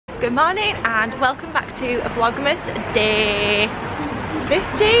Good morning and welcome back to Vlogmas day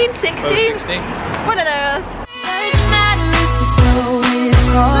 15, 16? Oh, 16. One of those. Doesn't matter if the snow is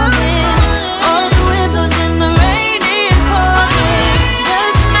falling or the wind blows and the rain is pouring.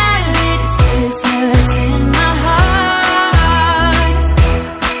 Doesn't matter, it is Christmas in my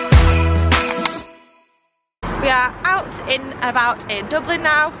heart. We are out and about in Dublin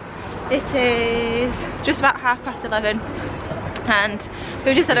now. It is just about 11:30 and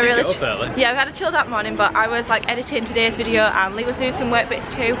we've just had a really early. Yeah, we had a chilled out morning, but I was like editing today's video and Lee was doing some work bits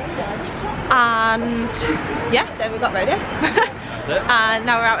too, and yeah, then we got ready. That's it. And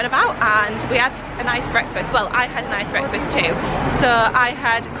now we're out and about and we had a nice breakfast. Well, I had a nice breakfast too. So I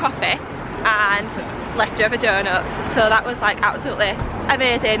had coffee and leftover donuts, so that was like absolutely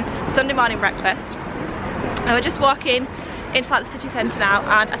amazing Sunday morning breakfast. And we're just walking into like the city centre now,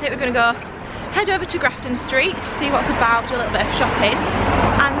 and I think we're going to go head over to Grafton Street to see what's about, do a little bit of shopping,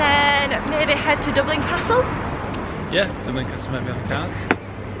 and then maybe head to Dublin Castle. Yeah, Dublin Castle might be on the cards.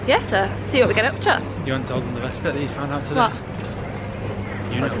 Yeah, so see what we get up to. You haven't told them the best bit that you found out today? What?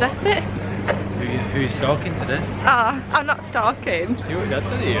 You What's know the best bit? Who you're stalking today? Oh, I'm not stalking. You were dead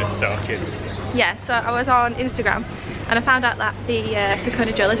that you're stalking. Yeah, so I was on Instagram and I found out that the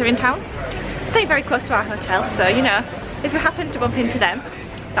Sakona Jewelers are in town. Staying very close to our hotel, so you know, if we happen to bump into them,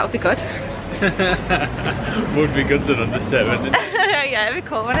 that would be good. Would be good to understatement. Yeah, it'd be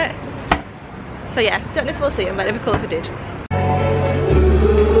cool, wouldn't it? So yeah, don't know if we'll see them, but it'd be cool if we did.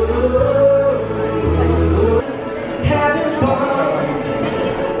 Having fun,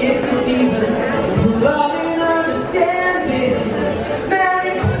 it's the season of love and understanding.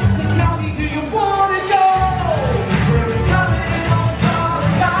 Mary, so tell me, do you want to go? Where it's coming on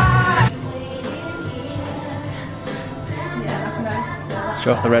the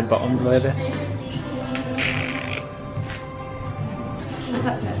Show off the red bottoms, lady. Is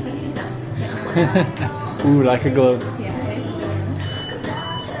that perfect, is that? Ooh, like a glove. Yeah, it is.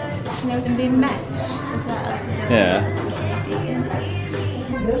 You know them being mesh as well. Yeah.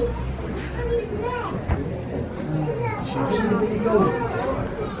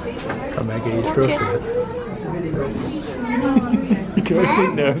 Come here, get you stroking it. You can see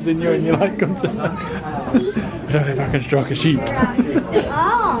nerves in you and you're like, come to me. I don't know if I can stroke a sheep. Is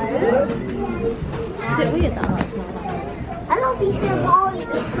it weird that that's not like this? I don't think they're all.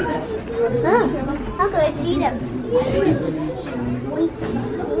 How could I see them?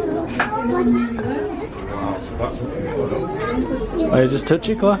 Oh, you just touch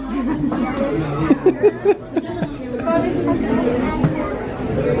it, Claire?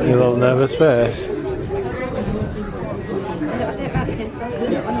 Your little nervous face.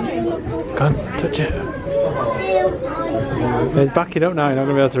 Go on, touch it. He's backing up now, you're not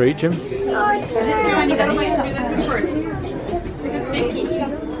going to be able to reach him.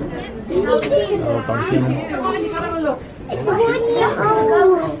 Oh, donkey. It's 1 year old.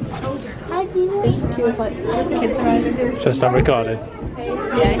 Kids are over here. Should I start recording?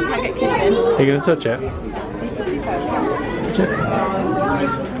 Yeah, you can't get kids in. Are you going to touch it? Touch it.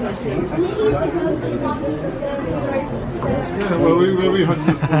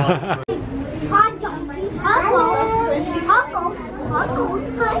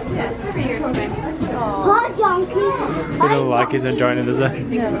 Hot donkey. He doesn't like he's enjoying it, does he?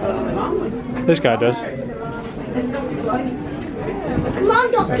 No. This guy does. Come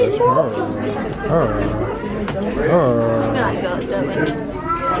on, donkey. We like goats, don't we?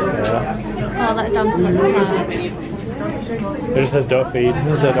 Yeah. Oh, that donkey looks fine. It just says don't feed. It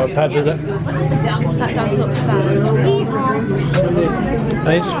doesn't say don't pet, does it? That donkey looks fine. No,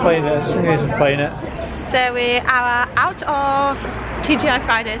 he's just playing it. I think he's just playing it. So we are out of TGI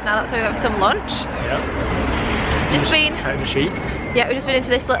Fridays now, that's why we have some lunch. Yep. Just been, Petting a sheep. yeah, we've just been into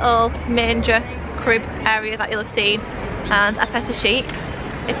this little manger crib area that you'll have seen, and I pet a sheep.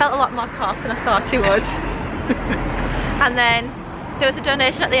 It felt a lot more coarse than I thought it would. And then there was a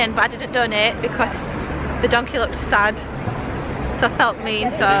donation at the end, but I didn't donate because the donkey looked sad. So I felt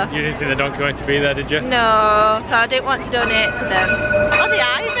mean, so... You didn't think the donkey wanted to be there, did you? No, so I didn't want to donate to them. Oh, the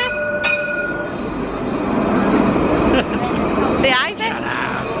ivy! The ivy?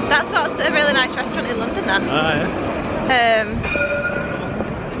 That's what's a really nice restaurant in London, that. Ah, yeah.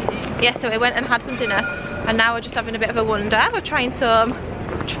 Yeah, so we went and had some dinner, and now we're just having a bit of a wander. We're trying some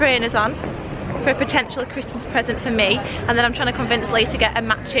trainers on for a potential Christmas present for me, and then I'm trying to convince Lee to get a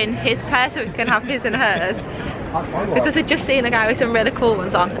matching his pair so we can have his and hers, because we'd just seen a guy with some really cool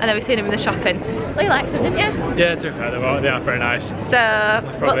ones on, and then we've seen him in the shopping. Lee likes them, didn't you? Yeah, to be fair, they are very nice.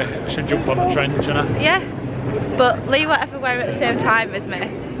 So Probably should jump on the trend, shouldn't I? yeah, but Lee won't ever wear them at the same time as me.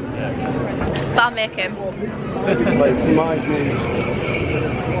 Yeah. But I'll make him.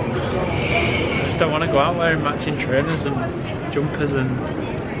 don't want to go out wearing matching trainers and jumpers and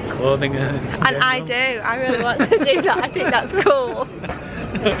clothing. And I do. I really want to do that. I think that's cool.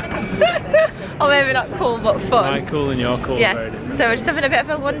 Or maybe not cool, but fun. My cool and your cool. Yeah. Very different. So we're just having a bit of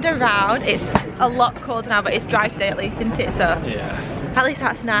a wander round. It's a lot colder now, but it's dry today at least, isn't it? So yeah. at least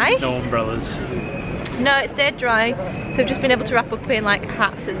that's nice. No umbrellas. No, it stayed dry. So we've just been able to wrap up in like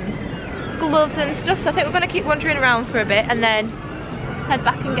hats and gloves and stuff. So I think we're going to keep wandering around for a bit and then head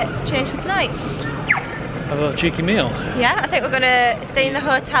back and get changed for tonight. Have a little cheeky meal. Yeah, I think we're going to stay in the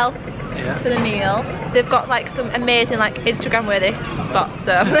hotel for the meal. They've got like some amazing like Instagram worthy spots,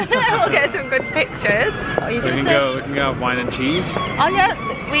 so we'll get some good pictures. What are you We can go have wine and cheese. Oh yeah,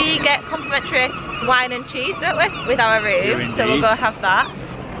 we get complimentary wine and cheese, don't we, with our room, so we'll go have that.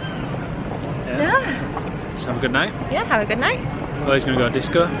 Yeah. So have a good night. Yeah, have a good night. Chloe's gonna go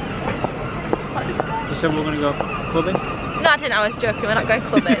disco. What disco? You said we were gonna go clubbing? No, I didn't, I was joking, we're not going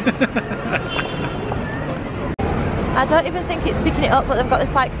clubbing. I don't even think it's picking it up, but they've got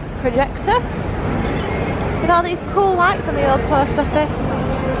this like projector with all these cool lights on the old post office.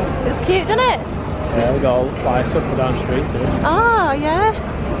 It's cute, isn't it? Yeah, we got all fire stuff down the street too. Oh yeah.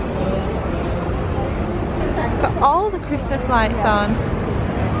 Got all the Christmas lights on.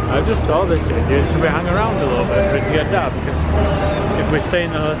 I just saw this, JJ. Should we hang around a little bit for it to get dark? Because if we stay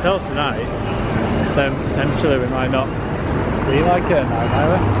in the hotel tonight, then potentially we might not see like it at night, might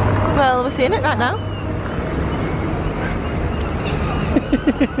we? Well, we're seeing it right now.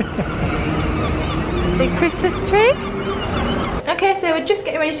 Big Christmas tree. Okay, so we're just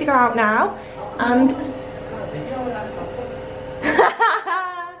getting ready to go out now, and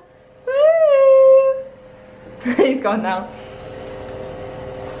woo! He's gone now.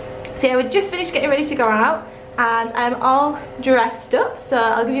 So yeah, we're just finished getting ready to go out, and I'm all dressed up, so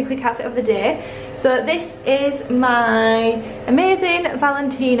I'll give you a quick outfit of the day. So this is my amazing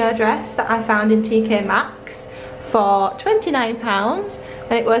Valentino dress that I found in TK Maxx for £29,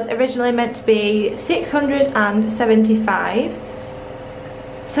 and it was originally meant to be £675.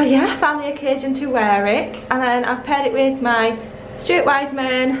 So yeah, I found the occasion to wear it, and then I've paired it with my Stuart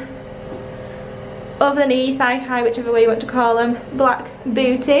Wiseman over the knee, thigh high, whichever way you want to call them, black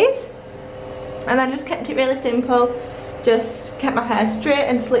booties. And then just kept it really simple, just kept my hair straight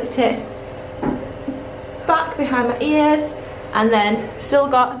and slicked it back behind my ears, and then still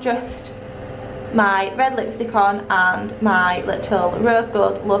got just my red lipstick on and my little rose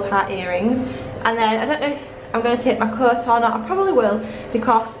gold love heart earrings. And then I don't know if I'm going to take my coat or not. I probably will,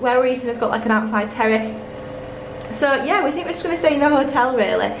 because where we're eating has got like an outside terrace. So yeah, we think we're just going to stay in the hotel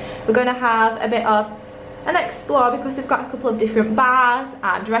really. We're going to have a bit of an explore, because they've got a couple of different bars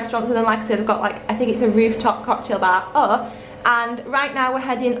and restaurants, and then like I said, they've got like, I think it's a rooftop cocktail bar. And right now we're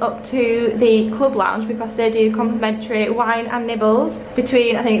heading up to the club lounge because they do complimentary wine and nibbles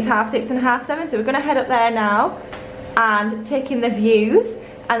between, I think it's 6:30 and 7:30. So we're going to head up there now and take in the views,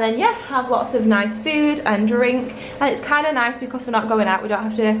 and then yeah, have lots of nice food and drink. And it's kind of nice because we're not going out, we don't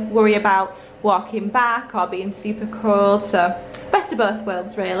have to worry about walking back or being super cold. So best of both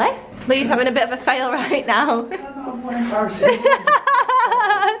worlds really. Lee's having a bit of a fail right now. Embarrassing.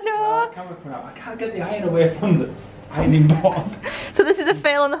 No. I can't get the iron away from the ironing board. So this is a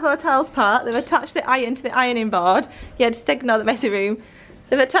fail on the hotel's part. They've attached the iron to the ironing board. Yeah, just ignore the messy room.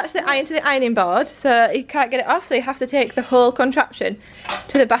 They've attached the iron to the ironing board, so you can't get it off, so you have to take the whole contraption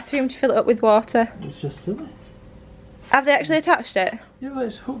to the bathroom to fill it up with water. It's just silly. Have they actually attached it? Yeah, well,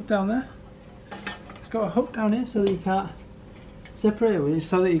 it's hooked down there. It's got a hook down here so that you can't separate it,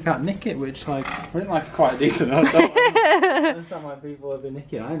 so that you can't nick it, which like, I think like quite a decent hotel. I understand why people have been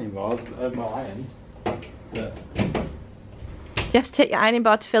nicking ironing boards, well, irons. But You have to take your ironing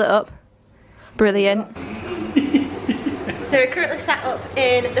board to fill it up. Brilliant. So we're currently sat up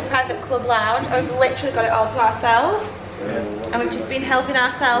in the private club lounge. We've literally got it all to ourselves. And we've just been helping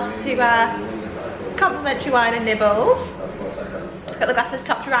ourselves to complimentary wine and nibbles. Got the glasses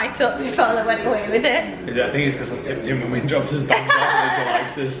topped right up before I went away with it. yeah, I think it's because I tipped him when we dropped his bag down the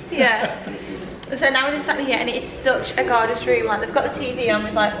likes. Yeah. So now we're just sat here, and it is such a gorgeous room. Like, they've got the TV on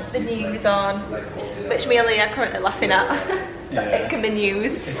with like the news on, which me and Lee are currently laughing at. Yeah. It can be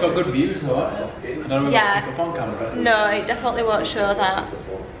news. It's got good views though. I don't know if Yeah. pick up on camera. No, it definitely won't show that.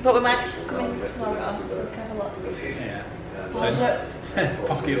 But we might come in tomorrow, so we can have a look. Yeah.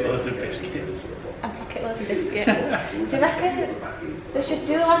 Pocket loads of biscuits. And pocket loads of biscuits. Do you reckon they should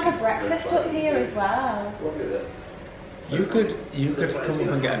do like a breakfast up here as well? You could come up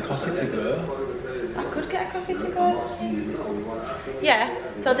and get a coffee to go. I could get a coffee to go. Yeah,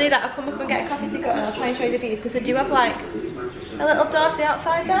 so I'll do that. I'll come up and get a coffee to go, and I'll try and show you the views, because they do have like a little door to the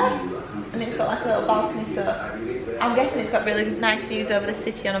outside there, and it's got like a little balcony, so I'm guessing it's got really nice views over the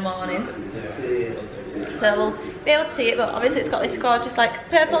city on a morning. So we'll be able to see it, but obviously it's got this gorgeous like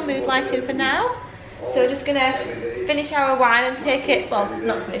purple mood lighting for now. So we're just gonna finish our wine and take it, well,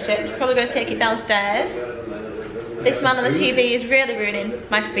 not finish it, we're probably gonna take it downstairs. This man on the TV is really ruining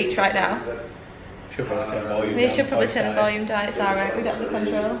my speech right now. Should probably turn the volume We down. should probably turn the volume down, it's alright, we got the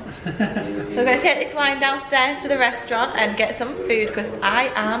control. So we're gonna take this wine downstairs to the restaurant and get some food because I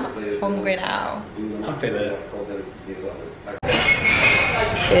am hungry now. I'm feeling it.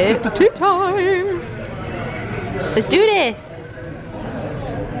 It's tea time! Let's do this!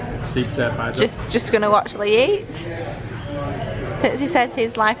 Just gonna watch Lee eat. Since he says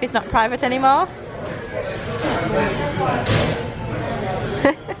his life is not private anymore.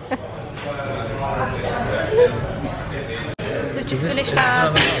 So just finished our...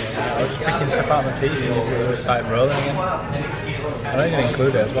 I was just picking stuff out of the TV and it started rolling again. I don't even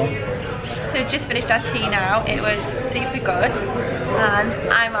include it as well. So we've just finished our tea now. It was super good and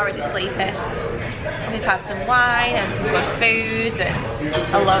I'm already sleepy. We've had some wine and some good food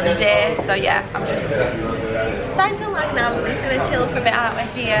and a long day, so yeah, I'm just starting to lag now. We're just going to chill for a bit out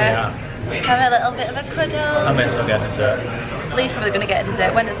of here, have a little bit of a cuddle. I may still get a dessert. Lee's probably going to get a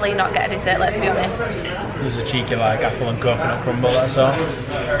dessert. When does Lee not get a dessert, let's be honest? There's a cheeky like apple and coconut crumble, that's all.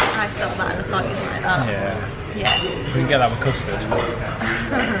 I thought that and I thought you'd like that. Yeah. We can get that with custard.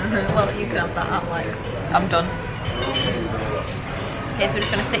 Well, you can have that, I'm done. Okay, so we're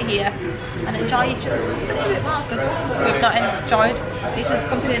just going to sit here and enjoy each other's company a bit more because we've not enjoyed each other's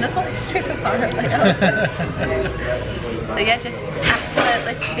company enough on this trip apparently. So yeah, just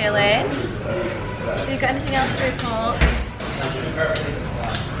absolutely chilling. Have you got anything else to report?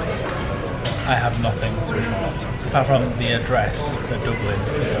 I have nothing to report. Apart from the address at Dublin,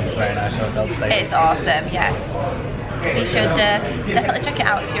 it was a very nice hotel to stay. It's awesome, yeah. You should definitely check it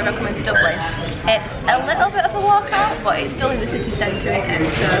out if you're ever coming to Dublin. It's a little bit of a walk out, but it's still in the city centre, isn't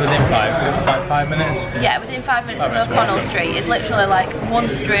it? So Within 5 minutes? yeah, within 5 minutes of O'Connell Street. It's literally like one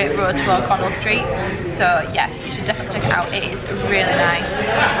straight road to O'Connell Street. So yeah, you should definitely check it out. It is really nice.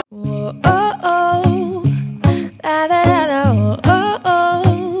 Whoa, oh, oh, la da da da, oh,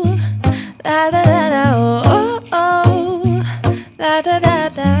 oh, la da da da, oh, oh, la da da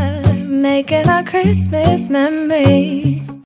da, making our Christmas memories.